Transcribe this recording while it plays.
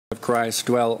Christ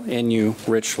dwell in you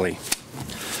richly.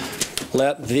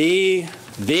 Let the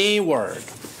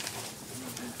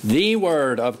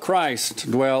word of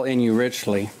Christ dwell in you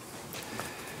richly.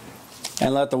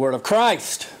 And let the word of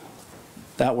Christ,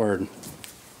 that word,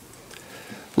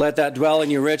 let that dwell in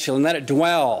you richly. And let it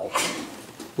dwell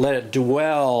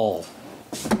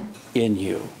in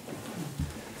you.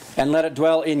 And let it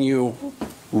dwell in you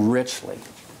richly.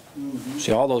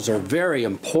 See, all those are very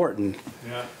important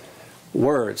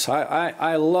words.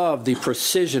 I love the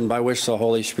precision by which the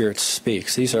Holy Spirit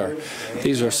speaks. These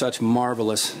are such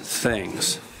marvelous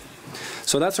things.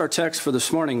 So that's our text for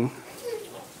this morning.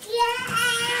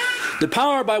 The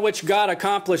power by which God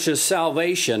accomplishes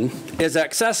salvation is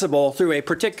accessible through a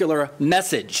particular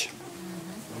message.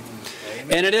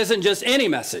 And it isn't just any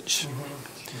message.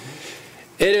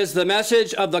 It is the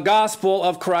message of the gospel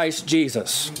of Christ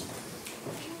Jesus.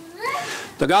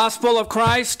 The gospel of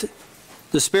Christ,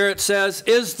 the Spirit says,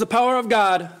 is the power of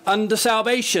God unto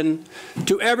salvation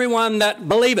to everyone that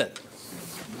believeth.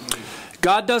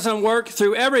 God doesn't work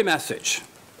through every message.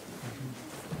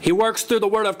 He works through the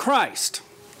word of Christ.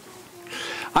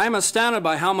 I am astounded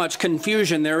by how much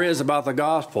confusion there is about the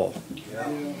gospel.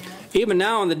 Even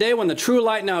now, in the day when the true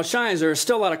light now shines, there are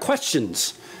still a lot of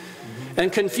questions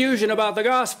and confusion about the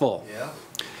gospel.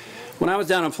 When I was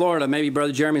down in Florida, maybe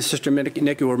Brother Jeremy and Sister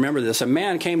Nikki will remember this, a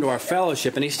man came to our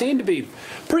fellowship, and he seemed to be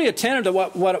pretty attentive to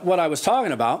what I was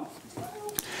talking about.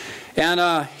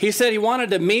 And he said he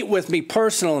wanted to meet with me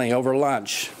personally over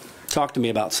lunch, talk to me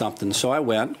about something. So I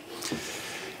went.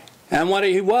 And what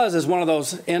he was is one of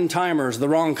those end-timers, the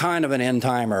wrong kind of an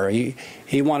end-timer.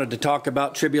 He wanted to talk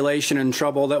about tribulation and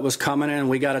trouble that was coming, and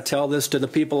we got to tell this to the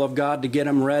people of God to get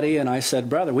them ready. And I said,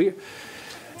 brother,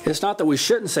 it's not that we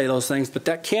shouldn't say those things, but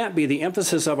that can't be the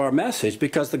emphasis of our message,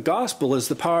 because the gospel is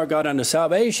the power of God unto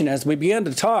salvation. As we began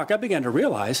to talk, I began to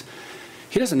realize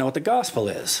he doesn't know what the gospel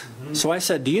is. So I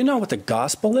said, do you know what the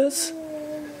gospel is?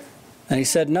 And he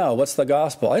said, no. What's the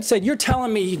gospel? I said, you're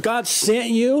telling me God sent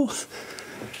you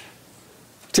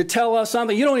to tell us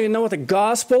something? You don't even know what the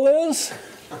gospel is?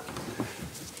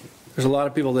 There's a lot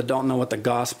of people that don't know what the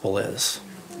gospel is.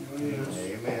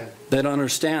 Amen. They don't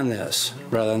understand this,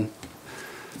 brethren.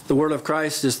 The word of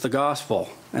Christ is the gospel,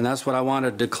 and that's what I want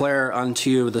to declare unto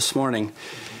you this morning.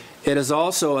 It is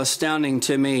also astounding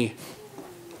to me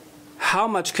how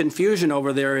much confusion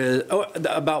over there is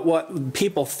about what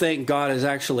people think God is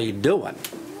actually doing.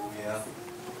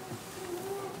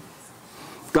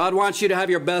 God wants you to have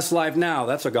your best life now.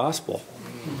 That's a gospel.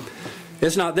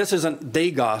 It's not. This isn't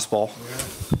the gospel,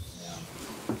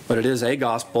 but it is a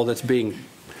gospel that's being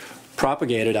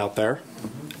propagated out there.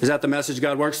 Is that the message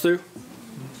God works through?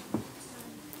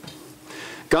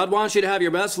 God wants you to have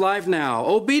your best life now.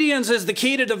 Obedience is the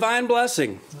key to divine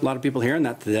blessing. A lot of people hearing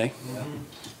that today.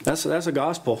 That's a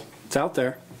gospel. It's out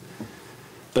there.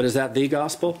 But is that the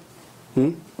gospel?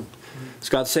 Does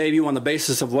God save you on the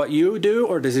basis of what you do,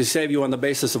 or does he save you on the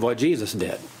basis of what Jesus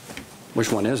did?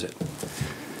 Which one is it?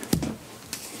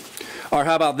 Or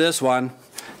how about this one?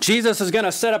 Jesus is going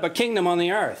to set up a kingdom on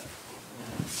the earth.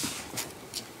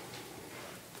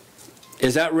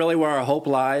 Is that really where our hope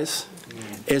lies?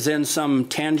 Is in some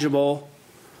tangible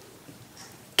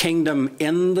kingdom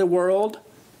in the world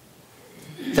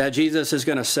that Jesus is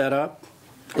going to set up?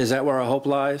 Is that where our hope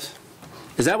lies?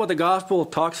 Is that what the gospel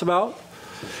talks about?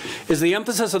 Is the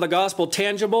emphasis of the gospel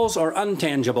tangibles or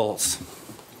untangibles?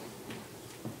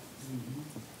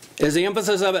 Is the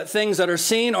emphasis of it things that are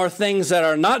seen or things that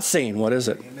are not seen? What is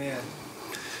it? Amen.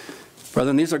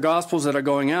 Brethren, these are gospels that are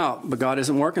going out, but God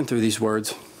isn't working through these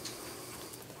words.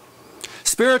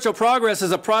 Spiritual progress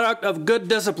is a product of good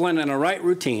discipline and a right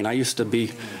routine. I used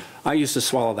to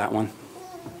swallow that one.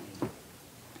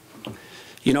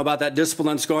 You know about that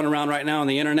discipline that's going around right now on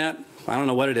the internet? I don't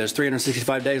know what it is,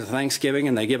 365 days of Thanksgiving,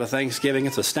 and they give a Thanksgiving.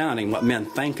 It's astounding what men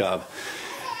think of.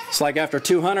 It's like after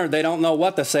 200, they don't know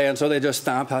what to say, and so they just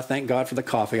stomp, I thank God for the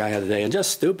coffee I had today, and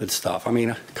just stupid stuff. I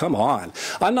mean, come on.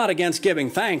 I'm not against giving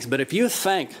thanks, but if you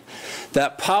think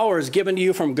that power is given to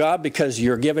you from God because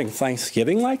you're giving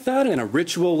thanksgiving like that in a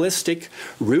ritualistic,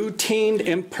 routine,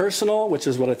 impersonal, which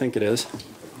is what I think it is,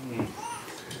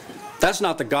 that's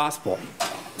not the gospel.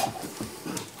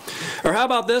 Or how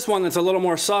about this one that's a little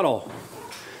more subtle?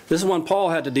 This is one Paul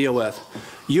had to deal with.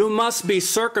 You must be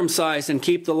circumcised and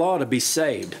keep the law to be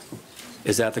saved.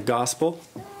 Is that the gospel?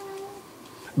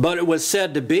 But it was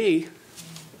said to be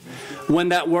when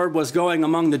that word was going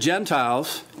among the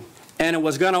Gentiles and it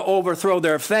was going to overthrow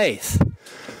their faith.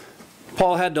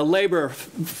 Paul had to labor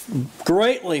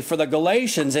greatly for the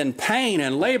Galatians in pain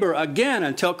and labor again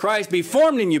until Christ be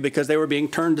formed in you because they were being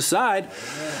turned aside.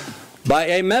 by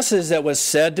a message that was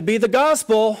said to be the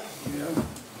gospel. Yeah.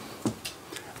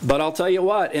 But I'll tell you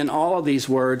what, in all of these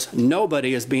words,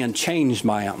 nobody is being changed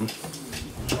by them.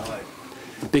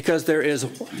 Because there is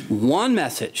one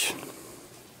message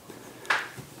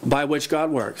by which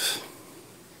God works.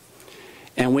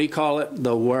 And we call it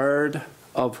the Word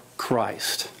of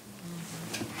Christ.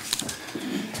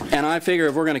 And I figure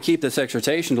if we're going to keep this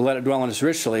exhortation to let it dwell in us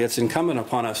richly, it's incumbent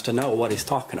upon us to know what he's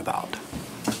talking about.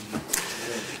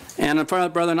 And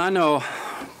brethren, I know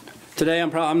today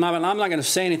I'm not going to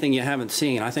say anything you haven't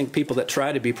seen. I think people that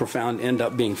try to be profound end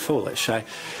up being foolish.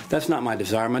 That's not my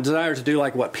desire. My desire is to do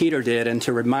like what Peter did and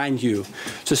to remind you,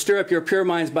 to stir up your pure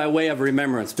minds by way of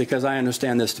remembrance, because I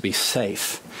understand this to be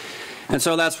safe. And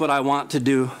so that's what I want to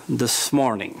do this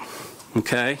morning.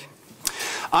 Okay?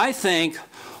 I think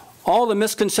all the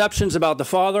misconceptions about the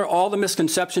Father, all the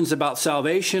misconceptions about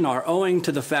salvation are owing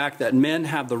to the fact that men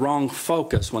have the wrong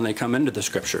focus when they come into the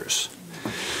Scriptures.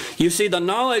 You see, the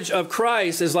knowledge of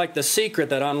Christ is like the secret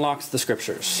that unlocks the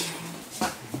Scriptures.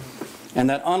 And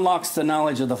that unlocks the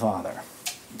knowledge of the Father.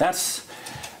 That's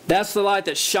the light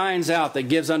that shines out, that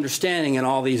gives understanding in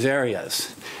all these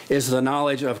areas, is the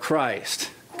knowledge of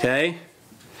Christ. Okay?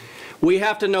 We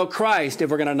have to know Christ if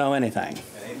we're going to know anything.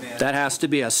 Amen. That has to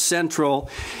be a central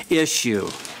issue.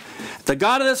 The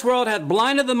God of this world hath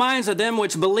blinded the minds of them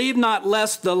which believe not,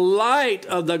 lest the light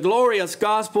of the glorious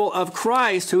gospel of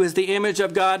Christ, who is the image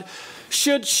of God,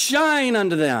 should shine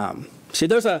unto them. See,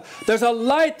 there's a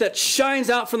light that shines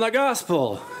out from the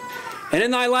gospel. And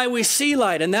in thy light we see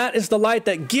light, and that is the light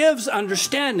that gives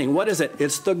understanding. What is it?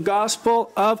 It's the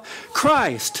gospel of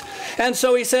Christ. And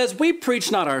so he says, we preach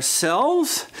not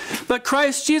ourselves, but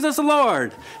Christ Jesus the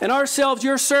Lord, and ourselves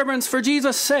your servants for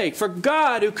Jesus' sake. For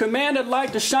God, who commanded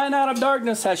light to shine out of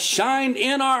darkness, has shined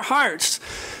in our hearts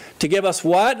to give us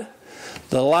what?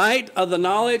 The light of the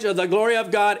knowledge of the glory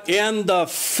of God in the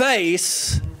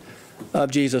face of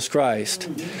Jesus Christ.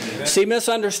 See,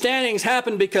 misunderstandings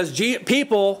happen because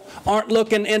people aren't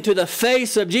looking into the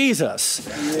face of Jesus.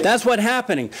 That's what's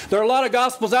happening. There are a lot of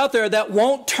gospels out there that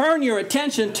won't turn your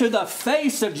attention to the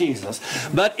face of Jesus.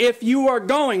 But if you are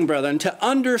going, brethren, to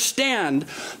understand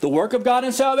the work of God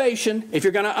in salvation, if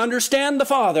you're going to understand the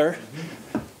Father,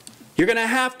 you're going to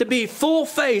have to be full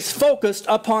face focused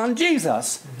upon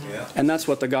Jesus. And that's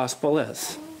what the gospel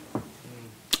is.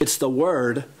 It's the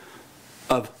Word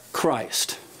of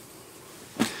Christ.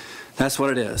 That's what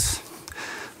it is.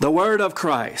 The Word of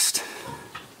Christ.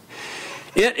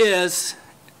 It is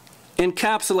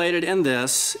encapsulated in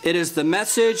this. It is the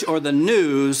message or the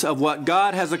news of what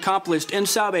God has accomplished in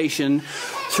salvation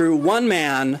through one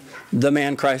man, the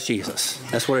man Christ Jesus.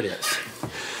 That's what it is.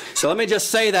 So let me just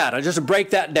say that. I'll just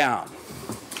break that down.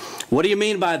 What do you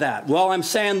mean by that? Well, I'm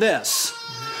saying this.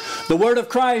 The Word of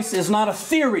Christ is not a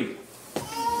theory.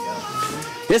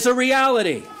 It's a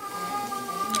reality.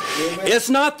 It's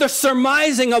not the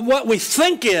surmising of what we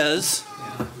think is.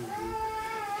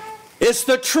 It's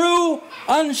the true,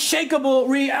 unshakable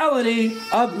reality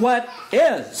of what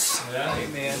is.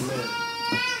 Amen.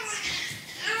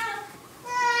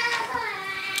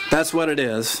 That's what it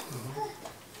is.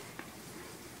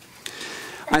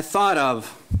 I thought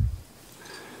of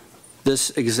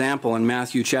this example in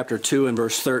Matthew chapter 2 and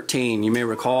verse 13. You may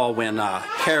recall when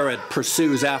Herod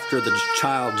pursues after the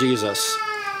child Jesus.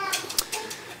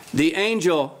 The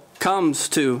angel comes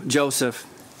to Joseph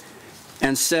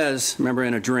and says, remember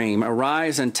in a dream,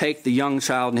 arise and take the young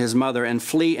child and his mother and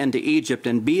flee into Egypt,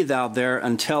 and be thou there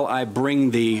until I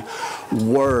bring thee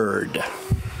word.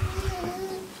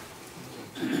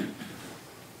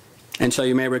 And so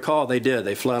you may recall they did.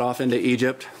 They fled off into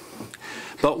Egypt.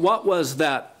 But what was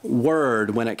that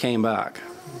word when it came back?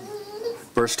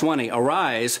 Verse 20,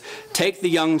 arise, take the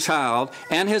young child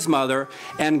and his mother,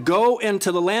 and go into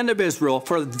the land of Israel,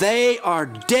 for they are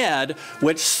dead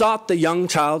which sought the young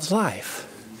child's life.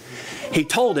 He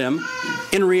told him,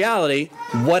 in reality,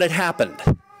 what had happened.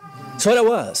 That's what it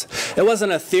was. It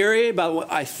wasn't a theory about what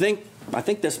I think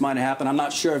this might have happened. I'm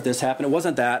not sure if this happened. It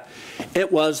wasn't that.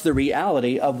 It was the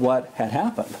reality of what had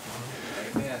happened.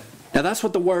 Amen. Now that's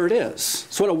what the Word is.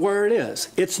 That's what a word is.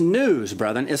 It's news,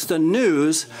 brethren. It's the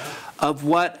news of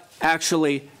what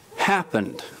actually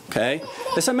happened. Okay?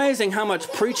 It's amazing how much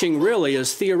preaching really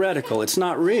is theoretical. It's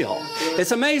not real.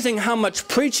 It's amazing how much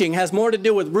preaching has more to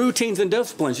do with routines and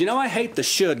disciplines. You know, I hate the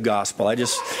should gospel.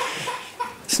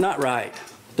 It's not right.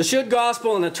 The should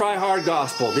gospel and the try hard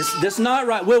gospel. This is not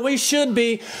right. Well, we should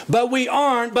be, but we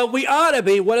aren't, but we ought to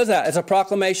be. What is that? It's a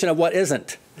proclamation of what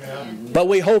isn't. Yeah. But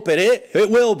we hope it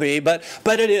will be, but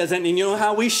it isn't. And you know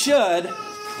how we should.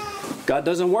 God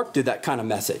doesn't work through that kind of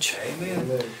message.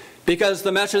 Amen. Because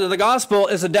the message of the gospel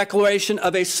is a declaration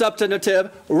of a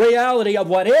substantive reality of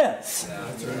what is.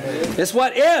 It's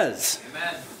what is.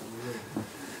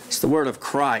 It's the word of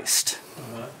Christ.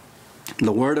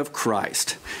 The word of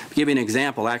Christ. To give you an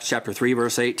example, Acts chapter 3,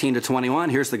 verse 18 to 21.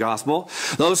 Here's the gospel.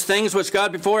 Those things which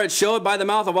God before had showed by the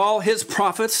mouth of all his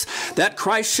prophets that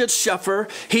Christ should suffer,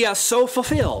 he has so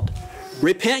fulfilled.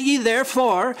 Repent ye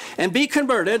therefore, and be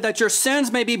converted, that your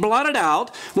sins may be blotted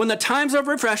out, when the times of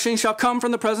refreshing shall come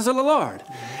from the presence of the Lord.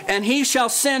 And he shall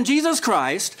send Jesus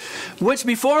Christ, which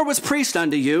before was preached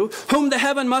unto you, whom the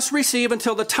heaven must receive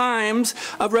until the times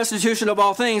of restitution of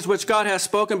all things, which God has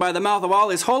spoken by the mouth of all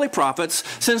his holy prophets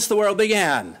since the world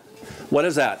began. What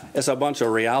is that? It's a bunch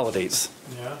of realities.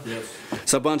 Yeah. Yes.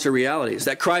 It's a bunch of realities.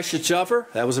 That Christ should suffer,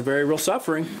 that was a very real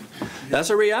suffering.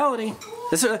 That's a reality.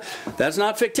 That's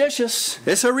not fictitious.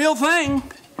 It's a real thing.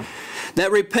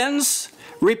 That repent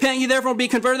ye therefore, be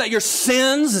converted, that your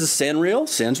sins, is sin real?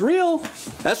 Sin's real.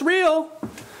 That's real.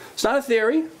 It's not a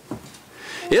theory.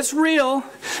 It's real.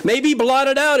 May be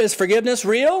blotted out. Is forgiveness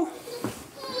real?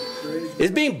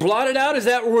 Is being blotted out, is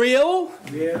that real?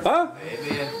 Yeah. Huh?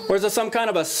 Amen. Or is it some kind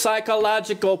of a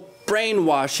psychological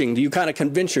brainwashing? Do you kind of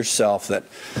convince yourself that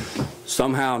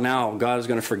somehow now God is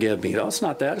going to forgive me? No, it's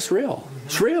not that. It's real.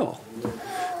 It's real.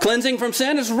 Cleansing from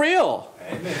sin is real.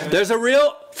 Amen. There's a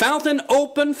real fountain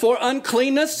open for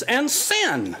uncleanness and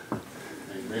sin.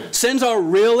 Amen. Sins are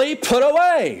really put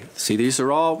away. See, these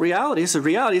are all realities of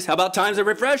realities. How about times of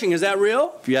refreshing? Is that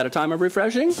real? If you had a time of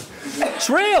refreshing? It's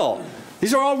real.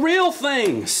 These are all real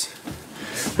things.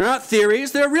 They're not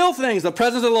theories. They're real things. The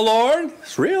presence of the Lord,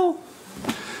 it's real.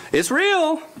 It's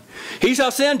real. He shall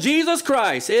send Jesus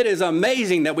Christ. It is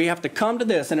amazing that we have to come to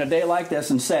this in a day like this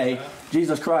and say,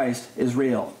 Jesus Christ is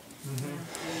real.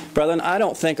 Brethren, I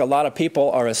don't think a lot of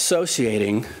people are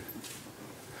associating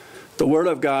the Word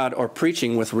of God or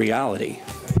preaching with reality.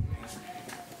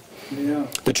 Yeah.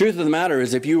 The truth of the matter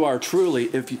is, if you are truly,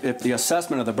 if the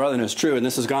assessment of the brethren is true, and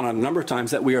this has gone on a number of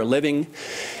times, that we are living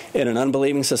in an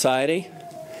unbelieving society,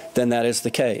 then that is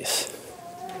the case.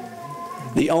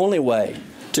 The only way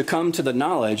to come to the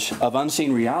knowledge of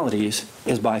unseen realities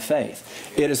is by faith.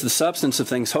 It is the substance of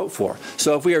things hoped for.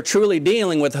 So if we are truly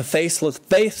dealing with a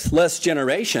faithless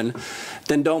generation,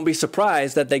 then don't be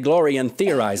surprised that they glory in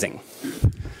theorizing,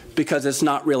 because it's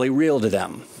not really real to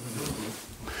them.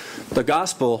 The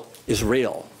gospel is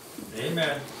real.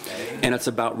 Amen. And it's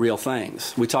about real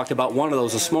things. We talked about one of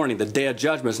those this morning. The day of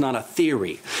judgment is not a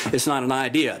theory. It's not an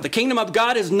idea. The kingdom of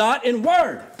God is not in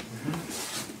word,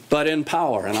 but in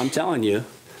power. And I'm telling you,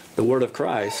 the word of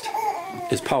Christ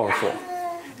is powerful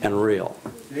and real.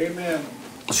 Amen.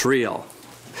 It's real.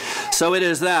 So it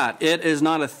is that. It is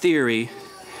not a theory.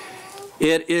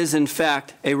 It is, in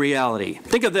fact, a reality.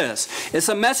 Think of this. It's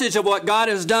a message of what God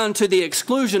has done to the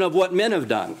exclusion of what men have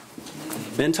done.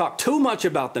 Men talk too much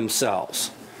about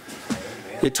themselves.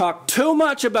 They talk too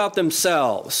much about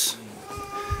themselves.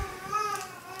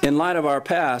 In light of our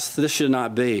past, this should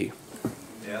not be.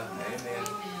 Yeah.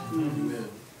 Amen.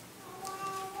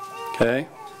 Okay?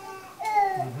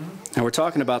 And we're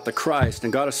talking about the Christ,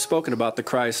 and God has spoken about the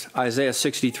Christ, Isaiah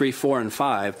 63, 4 and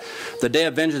 5. The day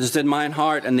of vengeance is in mine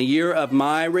heart, and the year of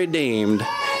my redeemed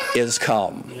is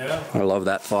come. Yeah. I love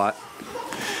that thought.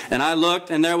 And I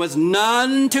looked, and there was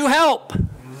none to help.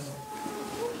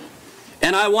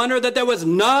 And I wondered that there was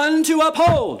none to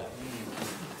uphold.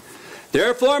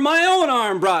 Therefore my own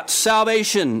arm brought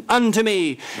salvation unto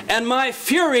me, and my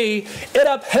fury it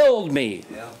upheld me.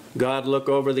 Yeah. God looked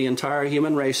over the entire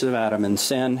human race of Adam, and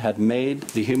sin had made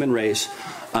the human race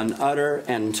an utter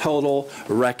and total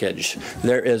wreckage.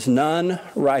 There is none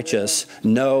righteous,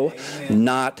 no,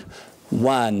 not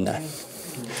one.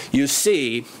 You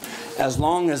see, as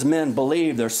long as men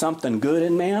believe there's something good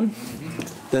in man,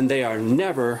 then they are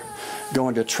never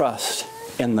going to trust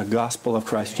in the gospel of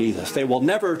Christ Jesus. They will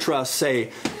never trust,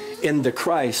 say, in the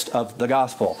Christ of the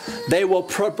gospel. They will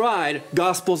provide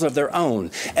gospels of their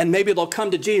own. And maybe they'll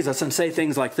come to Jesus and say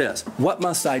things like this: what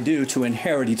must I do to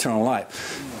inherit eternal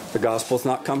life? The gospel's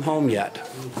not come home yet.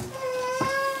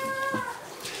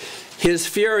 His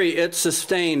fury, it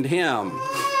sustained him.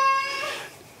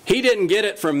 He didn't get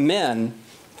it from men.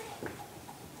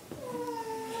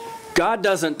 God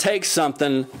doesn't take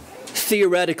something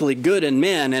theoretically good in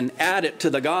men and add it to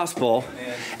the gospel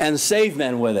and save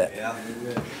men with it. Yeah.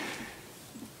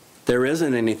 There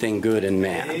isn't anything good in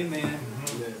man. Amen.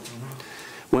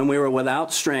 When we were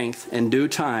without strength, in due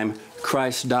time,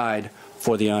 Christ died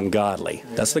for the ungodly.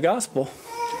 That's the gospel.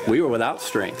 We were without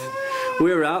strength.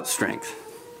 We were without strength.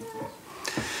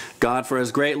 God, for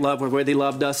his great love wherewith he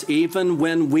loved us, even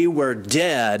when we were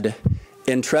dead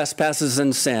in trespasses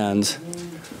and sins,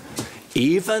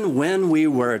 even when we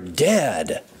were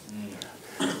dead.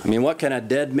 I mean, what can a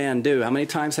dead man do? How many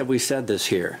times have we said this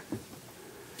here?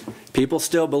 People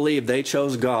still believe they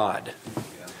chose God.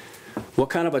 What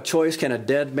kind of a choice can a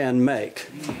dead man make?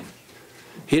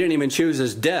 He didn't even choose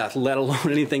his death, let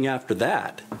alone anything after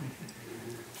that.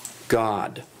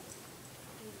 God.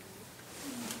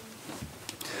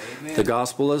 Amen. The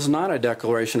gospel is not a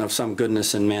declaration of some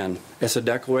goodness in men. It's a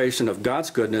declaration of God's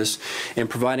goodness in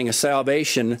providing a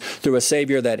salvation through a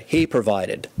Savior that He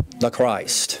provided, the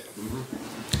Christ.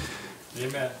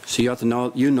 Amen. So you have to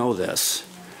know, you know this.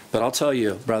 But I'll tell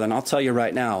you, brethren, I'll tell you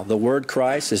right now, the word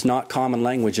Christ is not common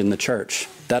language in the church.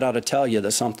 That ought to tell you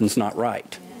that something's not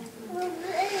right.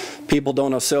 People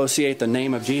don't associate the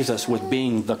name of Jesus with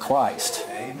being the Christ.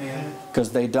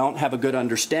 Because they don't have a good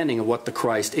understanding of what the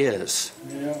Christ is.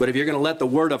 Yeah. But if you're going to let the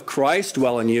word of Christ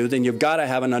dwell in you, then you've got to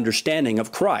have an understanding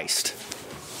of Christ.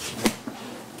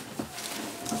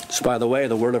 So, by the way,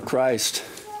 the word of Christ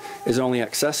is only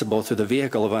accessible through the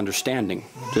vehicle of understanding,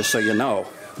 just so you know.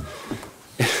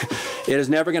 It is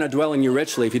never going to dwell in you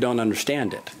richly if you don't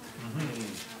understand it.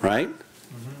 Right?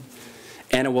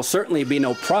 And it will certainly be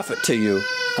no profit to you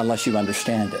unless you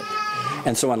understand it.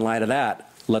 And so in light of that,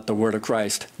 let the word of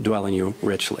Christ dwell in you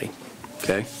richly.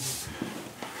 Okay?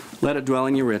 Let it dwell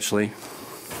in you richly.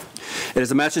 It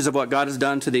is a message of what God has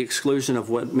done to the exclusion of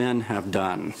what men have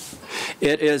done.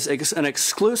 It is an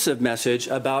exclusive message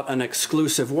about an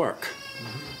exclusive work.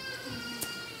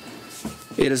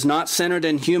 It is not centered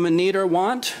in human need or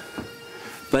want,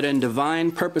 but in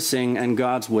divine purposing and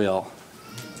God's will.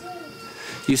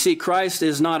 You see, Christ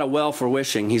is not a well for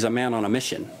wishing. He's a man on a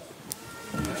mission.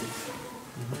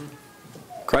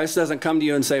 Christ doesn't come to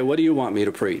you and say, what do you want me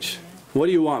to preach? What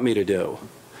do you want me to do?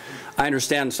 I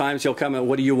understand sometimes He'll come and,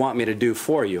 what do you want me to do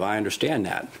for you? I understand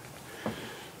that.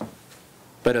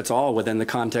 But it's all within the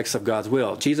context of God's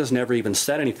will. Jesus never even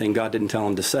said anything God didn't tell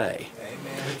Him to say.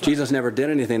 Amen. Jesus never did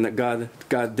anything that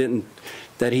God didn't,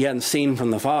 that He hadn't seen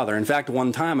from the Father. In fact,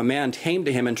 one time a man came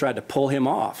to Him and tried to pull Him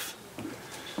off.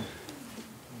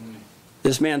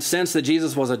 This man sensed that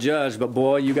Jesus was a judge, but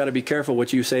boy, you got to be careful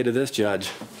what you say to this judge.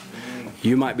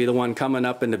 You might be the one coming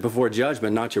up before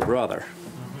judgment, not your brother.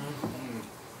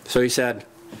 So he said,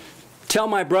 tell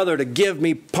my brother to give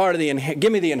me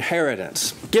give me the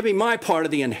inheritance. Give me my part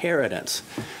of the inheritance.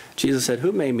 Jesus said,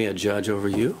 who made me a judge over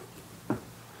you?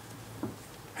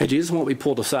 Hey, Jesus won't be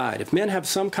pulled aside. If men have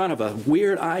some kind of a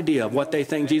weird idea of what they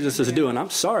think Jesus is doing,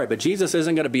 I'm sorry, but Jesus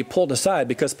isn't going to be pulled aside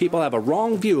because people have a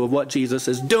wrong view of what Jesus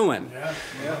is doing. Yeah.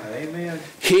 Amen.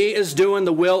 He is doing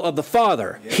the will of the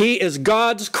Father. Yeah. He is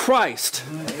God's Christ.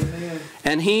 Amen.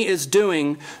 And He is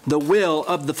doing the will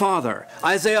of the Father.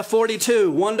 Isaiah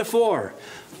 42, 1-4.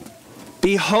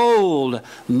 Behold,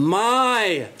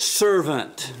 my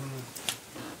servant,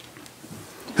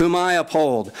 whom I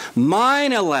uphold,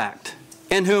 mine elect,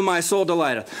 in whom my soul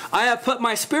delighteth. I have put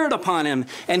my spirit upon him,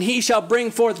 and he shall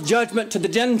bring forth judgment to the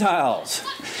Gentiles.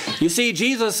 You see,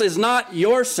 Jesus is not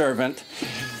your servant.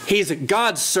 He's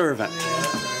God's servant.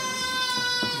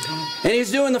 And He's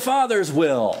doing the Father's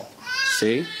will.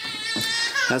 See?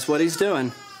 That's what He's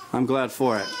doing. I'm glad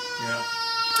for it. Yeah.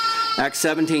 Acts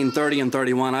 17, 30 and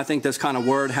 31. I think this kind of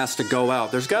word has to go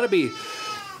out.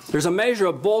 There's a measure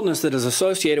of boldness that is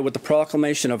associated with the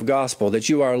proclamation of gospel, that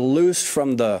you are loosed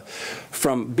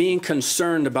from being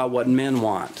concerned about what men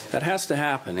want. That has to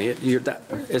happen.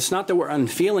 It's not that we're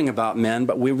unfeeling about men,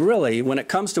 but we really, when it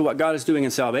comes to what God is doing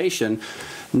in salvation,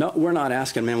 no, we're not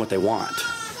asking men what they want.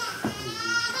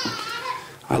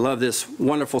 I love this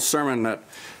wonderful sermon that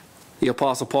the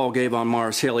Apostle Paul gave on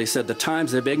Mars Hill. He said, the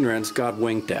times of ignorance God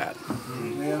winked at.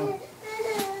 Yeah.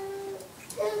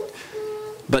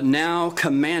 But now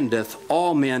commandeth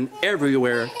all men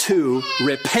everywhere to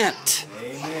repent.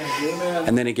 Amen.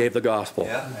 And then He gave the gospel.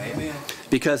 Yeah. Amen.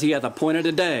 Because He hath appointed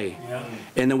a day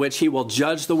in which He will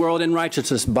judge the world in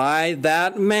righteousness by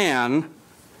that man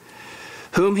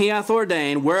whom He hath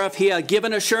ordained, whereof He hath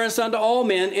given assurance unto all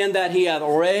men, in that He hath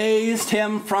raised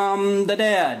Him from the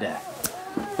dead.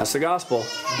 That's the gospel.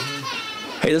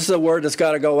 Hey, this is a word that's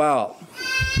got to go out.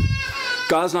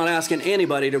 God's not asking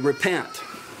anybody to repent.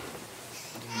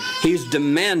 He's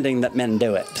demanding that men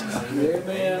do it.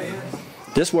 Amen.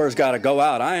 This word's got to go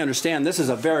out. I understand this is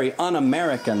a very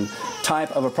un-American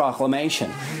type of a proclamation,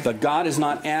 but God is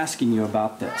not asking you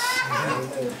about this.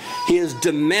 He is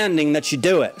demanding that you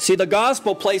do it. See, the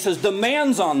gospel places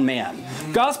demands on men.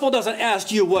 Gospel doesn't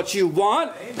ask you what you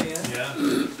want.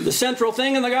 The central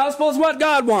thing in the gospel is what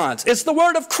God wants. It's the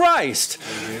word of Christ.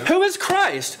 Who is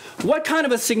Christ? What kind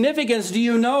of a significance do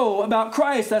you know about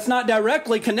Christ that's not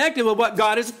directly connected with what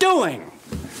God is doing?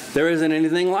 There isn't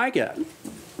anything like it.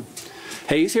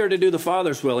 Hey, he's here to do the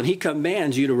Father's will, and he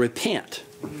commands you to repent.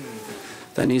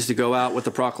 That needs to go out with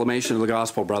the proclamation of the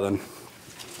gospel, brethren.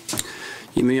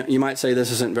 You might say this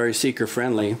isn't very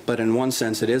seeker-friendly, but in one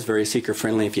sense it is very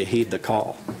seeker-friendly if you heed the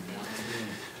call.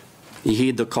 You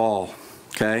heed the call,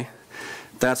 okay?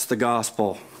 That's the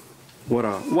gospel. What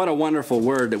a wonderful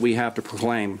word that we have to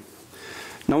proclaim.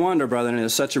 No wonder, brethren, it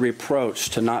is such a reproach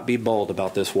to not be bold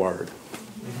about this word.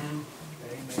 Amen.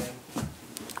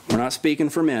 We're not speaking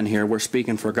for men here, we're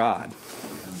speaking for God.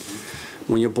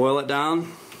 When you boil it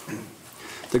down,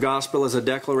 the gospel is a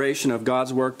declaration of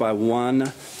God's work by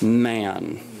one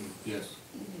man. Yes.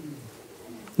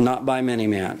 Not by many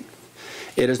men.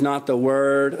 It is not the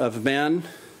word of men,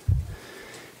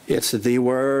 it's the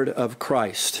word of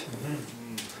Christ.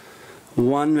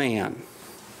 One man.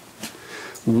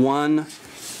 One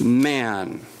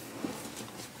man.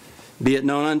 Be it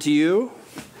known unto you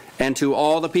and to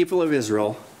all the people of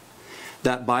Israel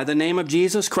that by the name of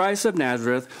Jesus Christ of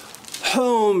Nazareth,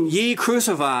 whom ye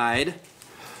crucified,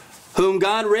 whom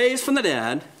God raised from the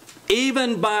dead,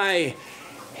 even by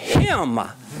him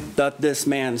doth this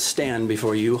man stand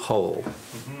before you whole.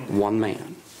 One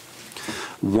man.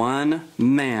 One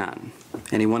man.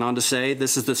 And he went on to say,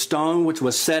 this is the stone which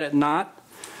was set at naught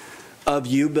of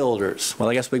you builders. Well,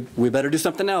 I guess we better do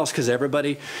something else because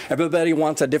everybody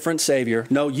wants a different Savior.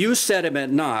 No, you set him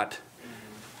at naught,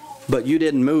 but you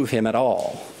didn't move him at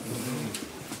all.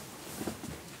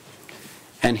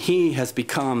 And he has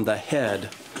become the head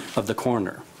of the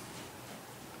corner.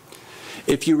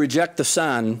 If you reject the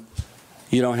Son,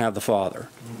 you don't have the Father.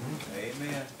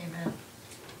 Amen. Amen.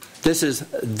 This is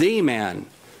the man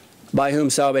by whom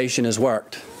salvation is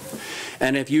worked.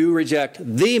 And if you reject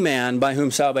the man by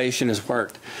whom salvation is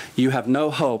worked, you have no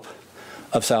hope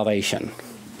of salvation.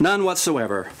 None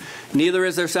whatsoever. Neither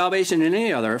is there salvation in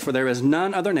any other, for there is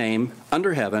none other name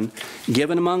under heaven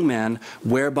given among men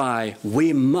whereby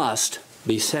we must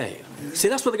be saved. See,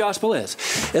 that's what the gospel is.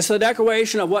 It's the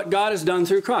declaration of what God has done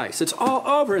through Christ. It's all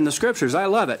over in the scriptures. I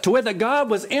love it. To wit, that God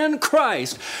was in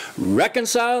Christ,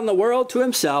 reconciling the world to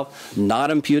himself,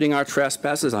 not imputing our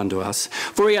trespasses unto us.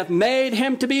 For he hath made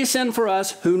him to be sin for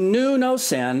us, who knew no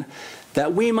sin,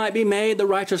 that we might be made the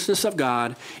righteousness of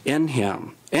God in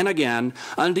him. And again,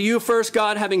 unto you first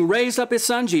God, having raised up his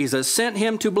Son Jesus, sent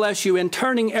him to bless you in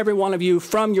turning every one of you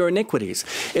from your iniquities.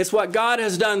 It's what God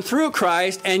has done through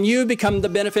Christ, and you become the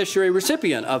beneficiary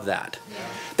recipient of that.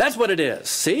 That's what it is.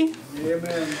 See?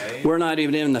 Amen. We're not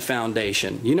even in the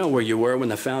foundation. You know where you were when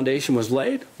the foundation was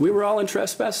laid? We were all in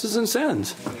trespasses and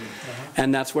sins.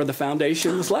 And that's where the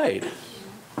foundation was laid.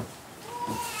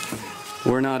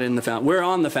 We're not in the we're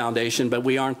on the foundation, but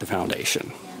we aren't the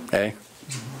foundation. Okay?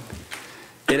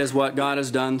 It is what God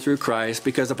has done through Christ,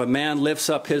 because if a man lifts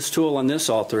up his tool on this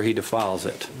altar, he defiles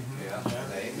it. Yeah.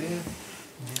 Amen.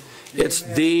 It's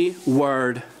the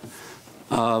word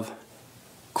of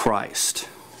Christ.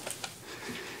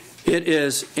 It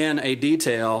is in a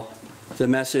detail the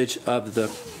message of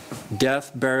the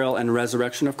death, burial, and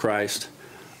resurrection of Christ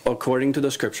according to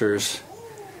the scriptures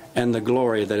and the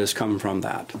glory that has come from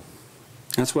that.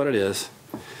 That's what it is.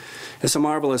 It's a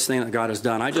marvelous thing that God has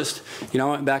done. I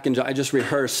went back and I just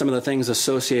rehearsed some of the things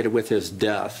associated with his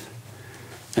death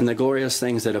and the glorious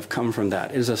things that have come from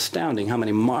that. It is astounding how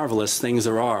many marvelous things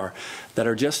there are that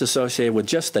are just associated with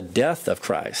just the death of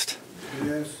Christ.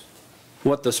 Yes.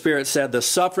 What the Spirit said, the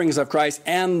sufferings of Christ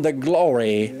and the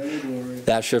glory Glory.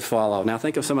 that should follow. Now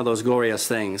think of some of those glorious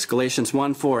things. Galatians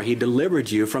 1:4, he delivered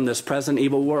you from this present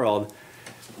evil world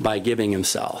by giving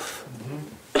himself.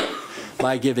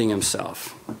 By giving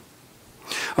himself.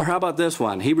 Or how about this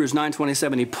one? Hebrews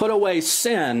 9:27, he put away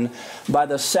sin by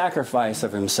the sacrifice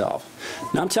of himself.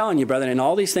 Now I'm telling you, brethren, in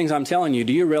all these things I'm telling you,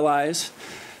 do you realize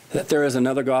that there is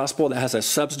another gospel that has a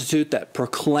substitute that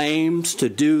proclaims to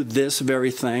do this very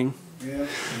thing? Yeah.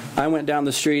 I went down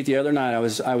the street the other night.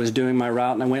 I was doing my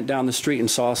route, and I went down the street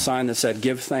and saw a sign that said,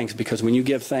 give thanks, because when you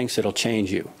give thanks, it'll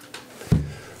change you.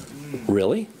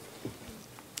 Really?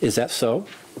 Is that so?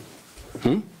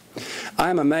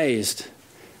 I'm amazed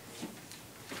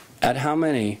at how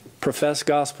many professed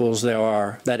gospels there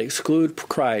are that exclude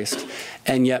Christ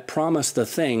and yet promise the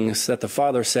things that the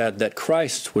Father said that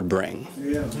Christ would bring.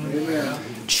 Yeah. Amen.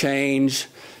 Change,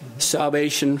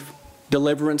 salvation,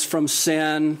 deliverance from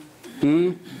sin.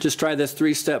 Just try this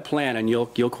 3-step plan and you'll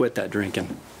quit that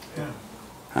drinking. Yeah.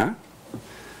 Huh?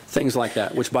 Things like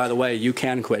that, which, by the way, you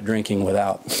can quit drinking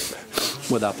without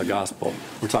the gospel.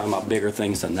 We're talking about bigger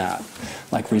things than that,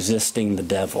 like resisting the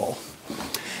devil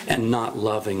and not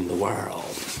loving the world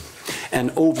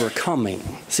and overcoming.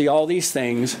 See, all these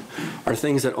things are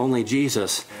things that only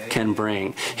Jesus can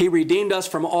bring. He redeemed us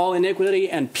from all iniquity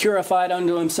and purified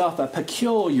unto himself a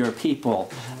peculiar people,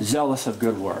 zealous of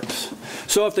good works.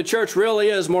 So if the church really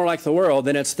is more like the world,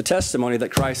 then it's the testimony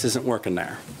that Christ isn't working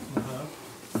there.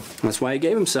 That's why he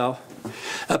gave himself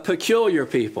a peculiar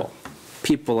people,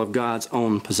 people of God's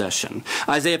own possession.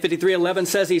 Isaiah 53:11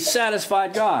 says he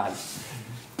satisfied God.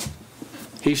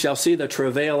 He shall see the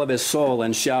travail of his soul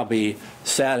and shall be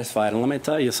satisfied. And let me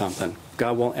tell you something.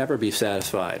 God won't ever be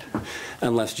satisfied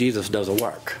unless Jesus does a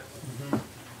work.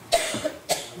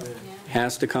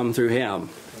 Has to come through him.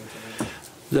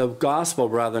 The gospel,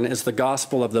 brethren, is the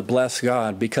gospel of the blessed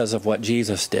God because of what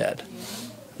Jesus did.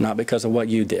 Not because of what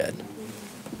you did.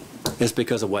 It's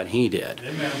because of what he did.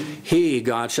 Amen. He,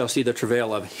 God, shall see the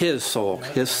travail of his soul,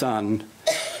 his son,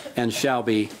 and shall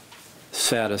be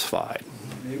satisfied.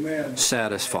 Amen.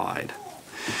 Satisfied.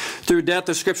 Through death,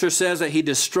 the scripture says that he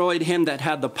destroyed him that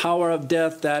had the power of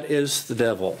death, that is the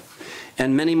devil.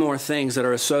 And many more things that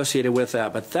are associated with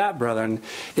that. But that, brethren,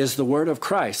 is the word of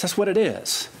Christ. That's what it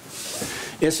is.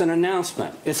 It's an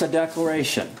announcement. It's a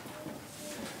declaration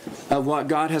of what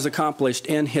God has accomplished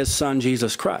in his Son,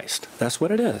 Jesus Christ. That's what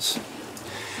it is.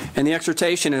 And the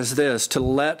exhortation is this, to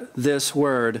let this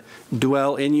word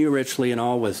dwell in you richly in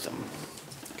all wisdom.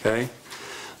 Okay?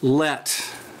 Let.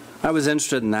 I was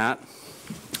interested in that.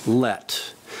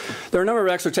 Let. There are a number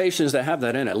of exhortations that have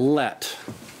that in it. Let.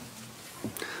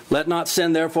 Let not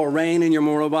sin therefore reign in your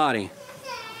mortal body,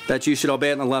 that you should obey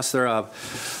it in the lust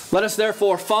thereof. Let us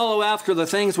therefore follow after the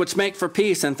things which make for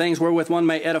peace, and things wherewith one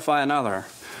may edify another.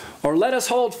 Or let us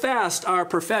hold fast our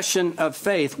profession of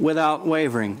faith without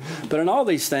wavering. But in all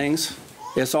these things,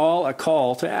 it's all a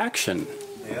call to action.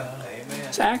 Yeah. Amen.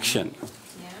 It's action.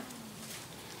 Yeah.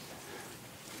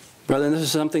 Brother, this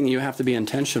is something you have to be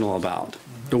intentional about.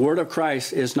 The word of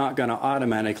Christ is not going to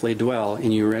automatically dwell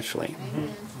in you richly.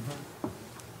 Amen.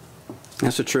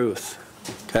 That's the truth.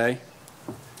 Okay?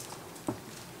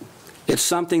 It's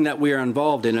something that we are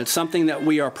involved in. It's something that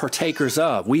we are partakers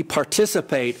of. We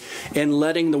participate in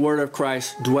letting the word of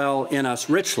Christ dwell in us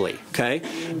richly. Okay?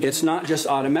 It's not just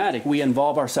automatic. We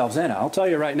involve ourselves in it. I'll tell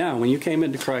you right now, when you came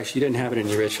into Christ, you didn't have it in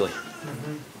you richly.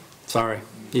 Sorry,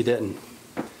 you didn't.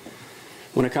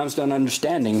 When it comes to an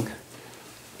understanding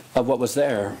of what was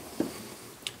there,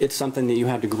 it's something that you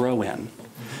have to grow in.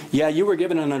 Yeah, you were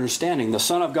given an understanding. The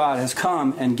Son of God has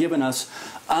come and given us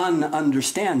an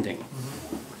understanding.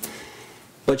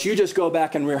 But you just go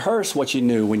back and rehearse what you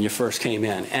knew when you first came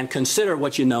in and consider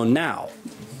what you know now.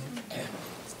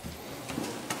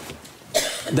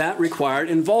 That required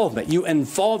involvement. You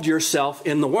involved yourself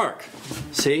in the work.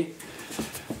 See?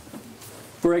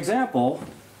 For example,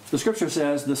 the scripture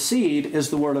says the seed is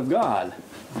the word of God.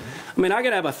 I mean, I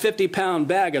could have a 50-pound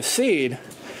bag of seed,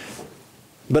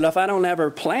 but if I don't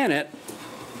ever plant it,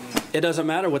 it doesn't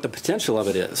matter what the potential of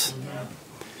it is.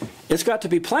 It's got to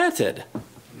be planted.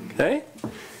 Okay?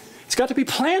 It's got to be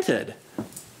planted.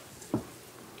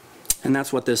 And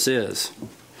that's what this is.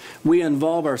 We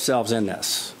involve ourselves in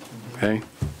this. Okay?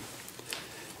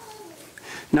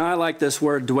 Now I like this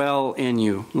word, dwell in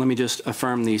you. Let me just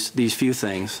affirm these few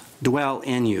things. Dwell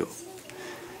in you.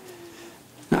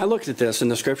 Now I looked at this in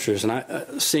the scriptures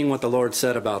and seeing what the Lord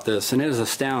said about this, and it is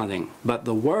astounding. But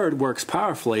the word works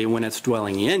powerfully when it's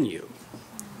dwelling in you.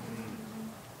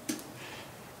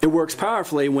 It works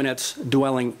powerfully when it's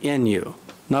dwelling in you.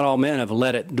 Not all men have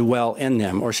let it dwell in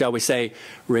them, or shall we say,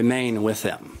 remain with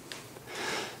them.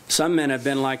 Some men have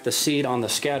been like the seed on the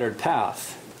scattered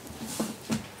path.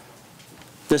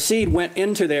 The seed went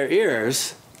into their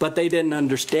ears, but they didn't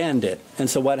understand it. And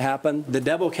so what happened? The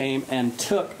devil came and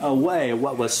took away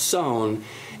what was sown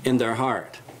in their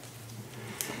heart.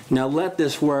 Now let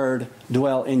this word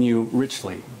dwell in you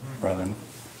richly, brethren.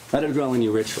 Let it dwell in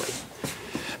you richly.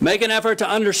 Make an effort to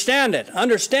understand it.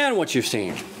 Understand what you've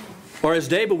seen. Or as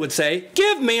David would say,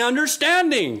 give me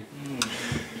understanding.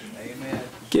 Amen.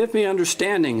 Give me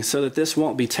understanding so that this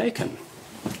won't be taken.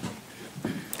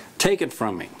 Take it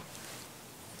from me.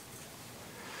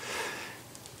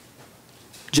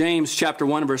 James chapter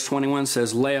 1 verse 21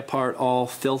 says, lay apart all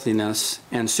filthiness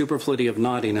and superfluity of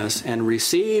naughtiness, and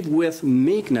receive with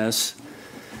meekness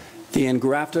the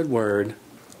engrafted word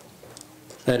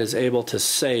that is able to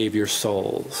save your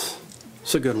souls.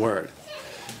 It's a good word.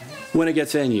 When it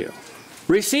gets in you.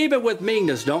 Receive it with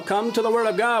meekness. Don't come to the word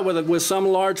of God with some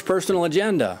large personal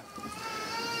agenda.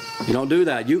 You don't do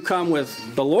that. You come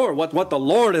with the Lord, what the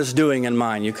Lord is doing in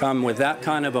mind. You come with that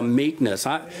kind of a meekness.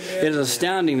 It is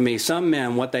astounding to me, some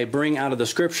men, what they bring out of the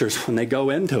scriptures when they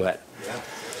go into it.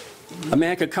 A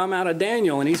man could come out of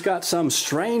Daniel and he's got some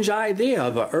strange idea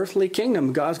of an earthly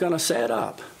kingdom God's going to set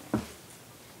up.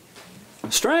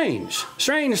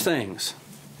 Strange things.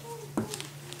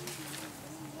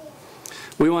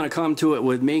 We want to come to it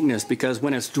with meekness, because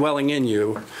when it's dwelling in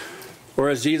you, or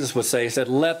as Jesus would say, he said,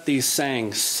 let these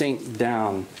sayings sink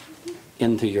down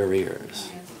into your ears.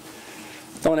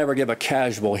 Don't ever give a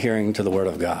casual hearing to the Word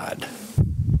of God.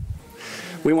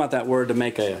 We want that Word to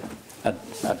make a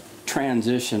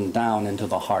transition down into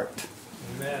the heart.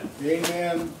 Amen.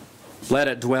 Amen. Let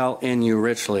it dwell in you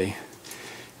richly.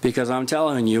 Because I'm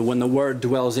telling you, when the Word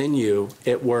dwells in you,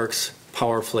 it works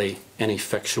powerfully and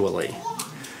effectually.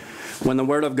 When the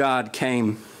Word of God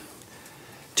came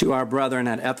to our brethren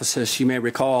at Ephesus, you may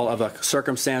recall of a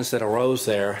circumstance that arose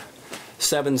there.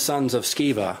 7 sons of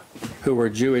Sceva, who were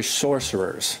Jewish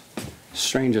sorcerers.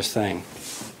 Strangest thing.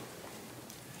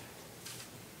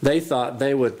 They thought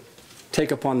they would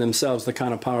take upon themselves the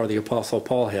kind of power the Apostle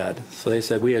Paul had. So they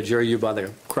said, we adjure you by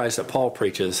the Christ that Paul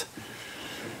preaches.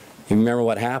 You remember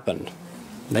what happened?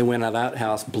 They went out of that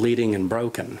house bleeding and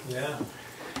broken. Yeah.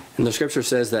 And the scripture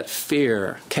says that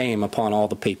fear came upon all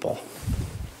the people.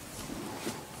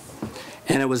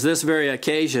 And it was this very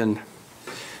occasion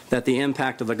that the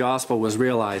impact of the gospel was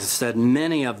realized. It said,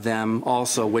 many of them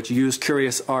also, which used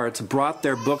curious arts, brought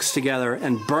their books together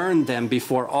and burned them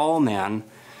before all men.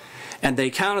 And they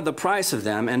counted the price of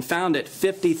them and found it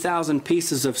 50,000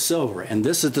 pieces of silver. And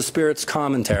this is the Spirit's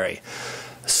commentary.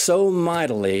 So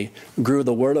mightily grew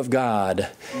the word of God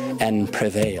and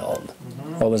prevailed.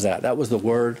 What was that? That was the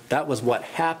word. That was what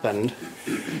happened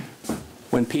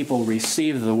when people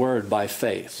received the word by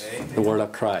faith, the word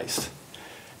of Christ.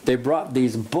 They brought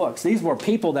these books. These were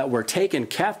people that were taken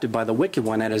captive by the wicked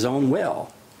one at his own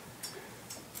will.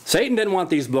 Satan didn't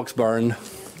want these books burned,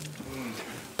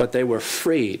 but they were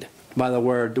freed by the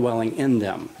word dwelling in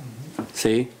them.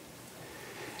 See?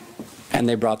 And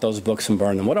they brought those books and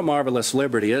burned them. What a marvelous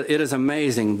liberty. It is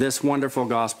amazing, this wonderful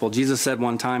gospel. Jesus said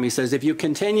one time, he says, if you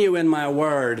continue in my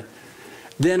word,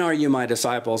 then are you my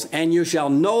disciples, and you shall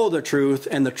know the truth,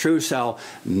 and the truth shall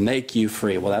make you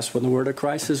free. Well, that's when the word of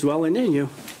Christ is dwelling in you.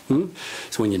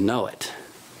 So when you know it.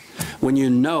 When you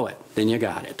know it, then you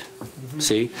got it.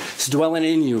 See? It's dwelling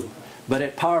in you, but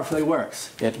it powerfully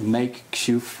works. It makes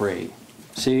you free.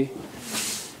 See?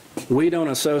 We don't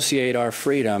associate our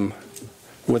freedom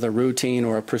with a routine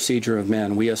or a procedure of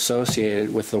men. We associate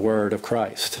it with the word of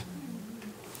Christ.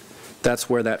 That's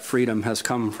where that freedom has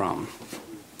come from.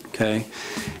 Okay?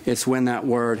 It's when that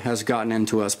word has gotten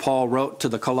into us. Paul wrote to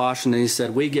the Colossians and he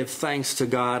said, we give thanks to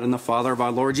God and the Father of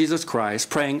our Lord Jesus Christ,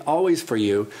 praying always for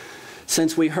you,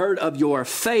 since we heard of your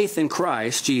faith in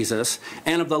Christ Jesus,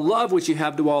 and of the love which you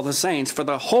have to all the saints, for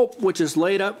the hope which is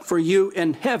laid up for you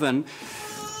in heaven,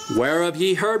 whereof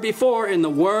ye heard before in the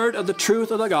word of the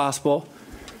truth of the gospel,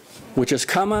 which is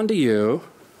come unto you,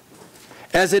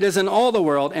 as it is in all the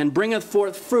world, and bringeth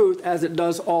forth fruit, as it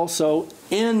does also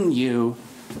in you,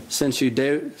 since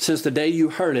the day you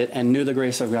heard it and knew the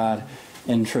grace of God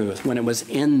in truth. When it was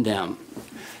in them,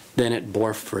 then it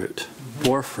bore fruit.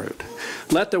 Bore fruit.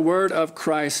 Let the word of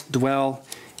Christ dwell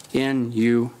in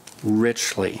you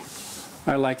richly.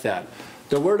 I like that.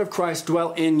 The word of Christ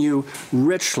dwell in you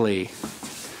richly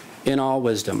in all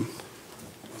wisdom.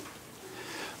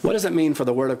 What does it mean for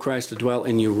the word of Christ to dwell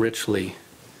in you richly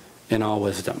in all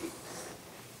wisdom?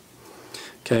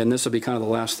 Okay, and this will be kind of the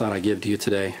last thought I give to you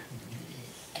today.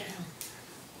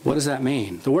 What does that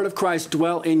mean? The word of Christ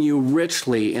dwell in you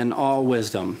richly in all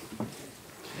wisdom.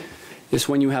 It's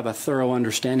when you have a thorough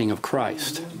understanding of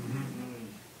Christ.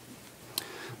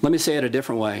 Let me say it a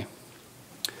different way.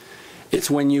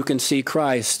 It's when you can see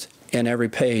Christ in every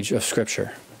page of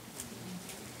Scripture.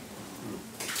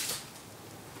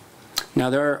 Now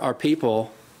there are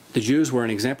people, the Jews were an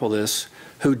example of this,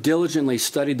 who diligently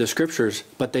studied the Scriptures,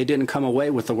 but they didn't come away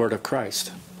with the word of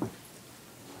Christ.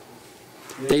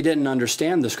 They didn't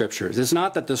understand the Scriptures. It's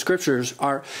not that the Scriptures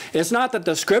are,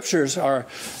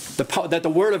 that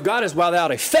the Word of God is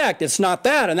without effect. It's not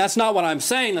that, and that's not what I'm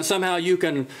saying, that somehow you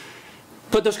can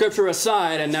put the Scripture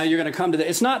aside and now you're going to come to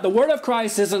it's not, the Word of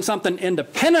Christ isn't something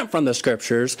independent from the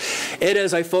Scriptures. It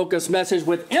is a focused message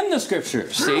within the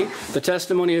Scriptures. See, the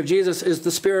testimony of Jesus is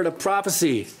the spirit of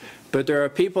prophecy. But there are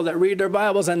people that read their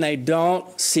Bibles and they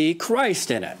don't see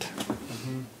Christ in it.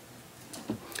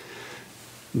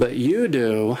 But you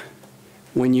do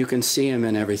when you can see him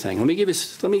in everything. Let me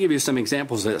give you some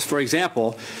examples of this. For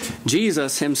example,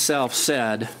 Jesus himself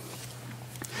said,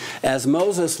 as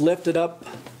Moses lifted up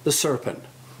the serpent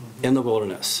in the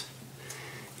wilderness,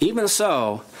 even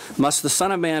so must the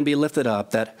Son of Man be lifted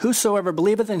up, that whosoever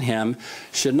believeth in him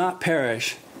should not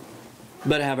perish,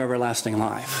 but have everlasting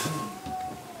life.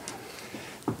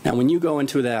 Now, when you go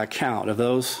into that account of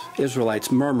those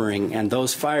Israelites murmuring and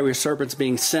those fiery serpents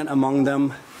being sent among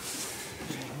them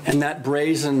and that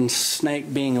brazen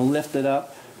snake being lifted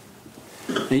up,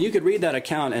 now you could read that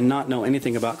account and not know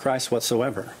anything about Christ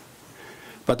whatsoever.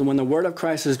 But when the word of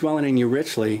Christ is dwelling in you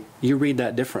richly, you read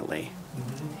that differently.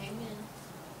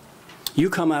 You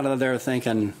come out of there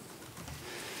thinking,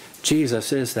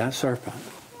 Jesus is that serpent.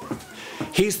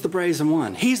 He's the brazen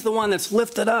one. He's the one that's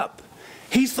lifted up.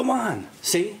 He's the one.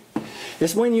 See?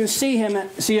 It's when you see him,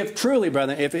 see if truly,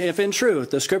 brother, if in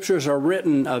truth the scriptures are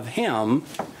written of him,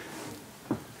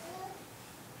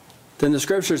 then the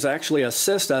scriptures actually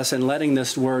assist us in letting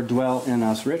this word dwell in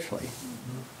us richly.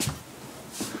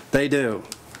 They do.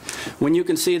 When you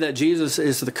can see that Jesus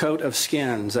is the coat of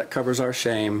skins that covers our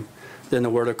shame, then the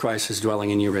word of Christ is dwelling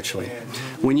in you richly.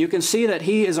 When you can see that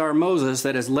he is our Moses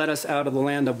that has led us out of the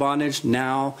land of bondage,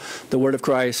 now the word of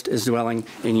Christ is dwelling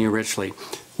in you richly.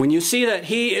 When you see that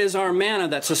he is our manna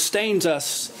that sustains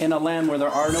us in a land where there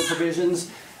are no provisions,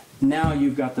 now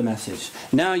you've got the message.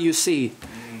 Now you see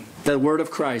the word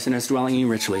of Christ and it's dwelling in you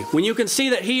richly. When you can see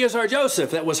that he is our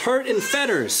Joseph that was hurt in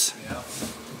fetters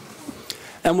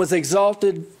and was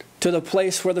exalted to the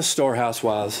place where the storehouse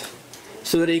was,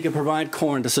 so that he could provide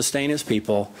corn to sustain his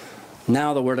people.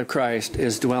 Now the word of Christ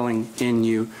is dwelling in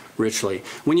you richly.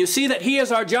 When you see that he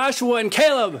is our Joshua and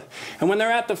Caleb, and when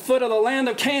they're at the foot of the land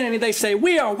of Canaan, they say,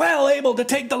 we are well able to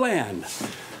take the land.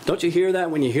 Don't you hear that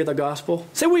when you hear the gospel?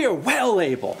 Say, we are well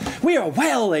able. We are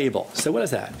well able. So what is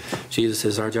that? Jesus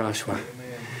is our Joshua.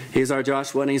 He's our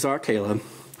Joshua and he's our Caleb.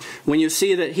 When you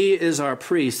see that he is our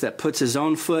priest that puts his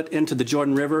own foot into the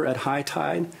Jordan River at high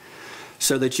tide,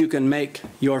 so that you can make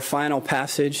your final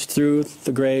passage through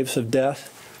the graves of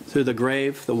death, through the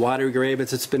grave, the watery grave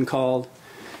as it's been called,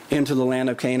 into the land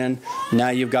of Canaan. Now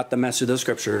you've got the message of the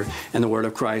Scripture, and the word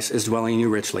of Christ is dwelling in you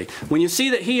richly. When you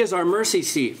see that he is our mercy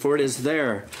seat, for it is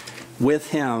there with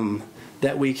him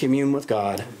that we commune with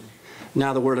God,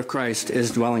 now the word of Christ is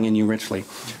dwelling in you richly.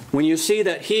 When you see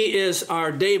that he is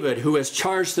our David who has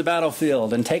charged the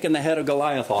battlefield and taken the head of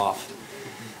Goliath off,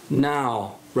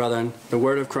 now, brethren, the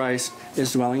word of Christ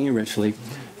is dwelling in you richly.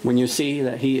 When you see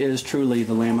that he is truly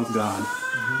the Lamb of God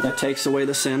that takes away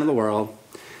the sin of the world,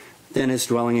 then it's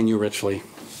dwelling in you richly.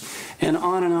 And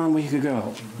on we could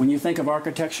go. When you think of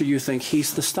architecture, you think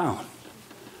he's the stone.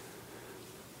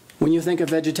 When you think of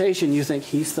vegetation, you think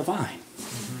he's the vine.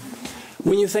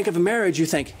 When you think of a marriage, you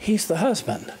think he's the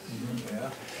husband.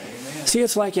 See,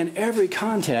 it's like in every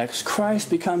context, Christ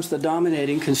becomes the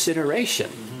dominating consideration.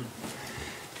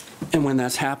 And when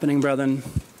that's happening, brethren,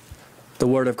 the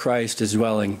word of Christ is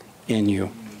dwelling in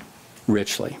you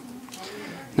richly.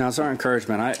 Now, it's our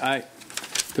encouragement.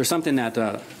 There's something that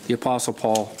the Apostle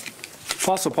Paul,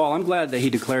 I'm glad that he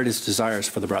declared his desires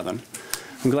for the brethren.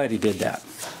 I'm glad he did that.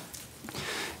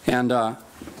 And to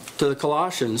the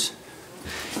Colossians,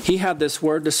 he had this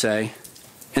word to say,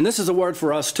 and this is a word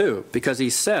for us too, because he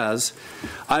says,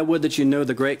 I would that you know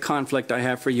the great conflict I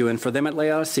have for you and for them at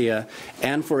Laodicea,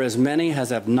 and for as many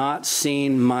as have not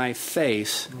seen my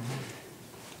face.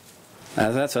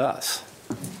 That's us.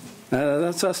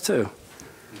 That's us too.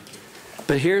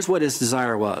 But here's what his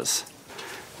desire was.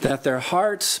 That their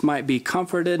hearts might be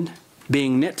comforted,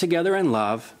 being knit together in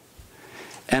love,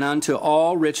 and unto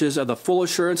all riches of the full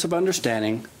assurance of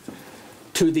understanding,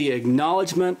 to the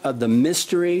acknowledgement of the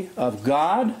mystery of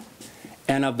God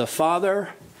and of the Father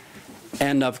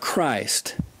and of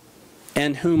Christ,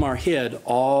 in whom are hid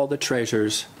all the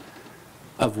treasures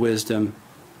of wisdom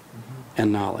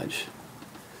and knowledge.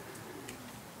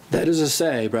 That is to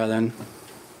say, brethren,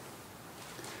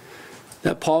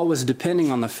 that Paul was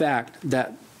depending on the fact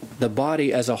that the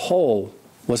body as a whole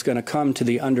was going to come to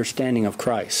the understanding of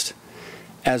Christ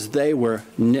as they were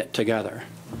knit together.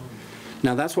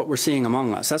 Now that's what we're seeing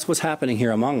among us. That's what's happening here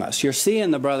among us. You're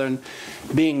seeing the brethren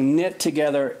being knit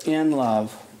together in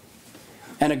love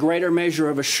and a greater measure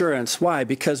of assurance. Why?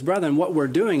 Because, brethren, what we're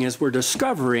doing is we're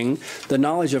discovering the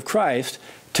knowledge of Christ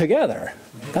together.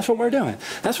 That's what we're doing.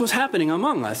 That's what's happening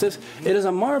among us. It is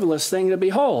a marvelous thing to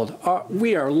behold.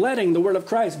 We are letting the word of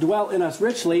Christ dwell in us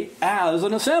richly as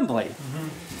an assembly.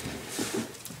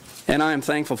 And I am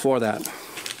thankful for that.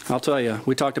 I'll tell you,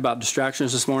 we talked about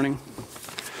distractions this morning.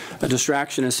 A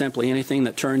distraction is simply anything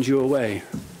that turns you away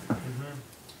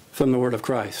from the word of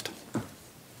Christ,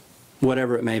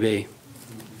 whatever it may be.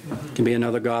 It can be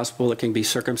another gospel. It can be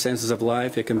circumstances of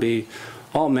life. It can be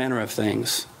all manner of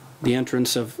things. The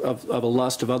entrance of a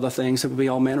lust of other things. It would be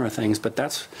all manner of things. But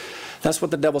that's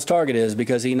what the devil's target is,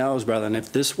 because he knows, brethren,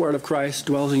 if this word of Christ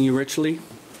dwells in you richly,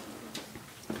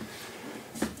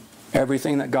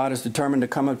 everything that God has determined to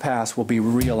come to pass will be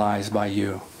realized by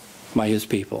you. by his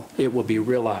people. It will be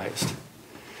realized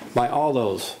by all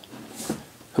those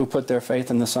who put their faith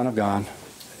in the Son of God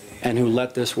and who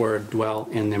let this word dwell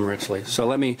in them richly. So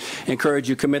let me encourage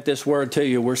you, commit this word to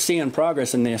you. We're seeing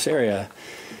progress in this area.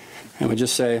 And we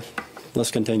just say,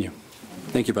 let's continue.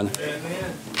 Thank you, brother.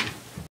 Amen.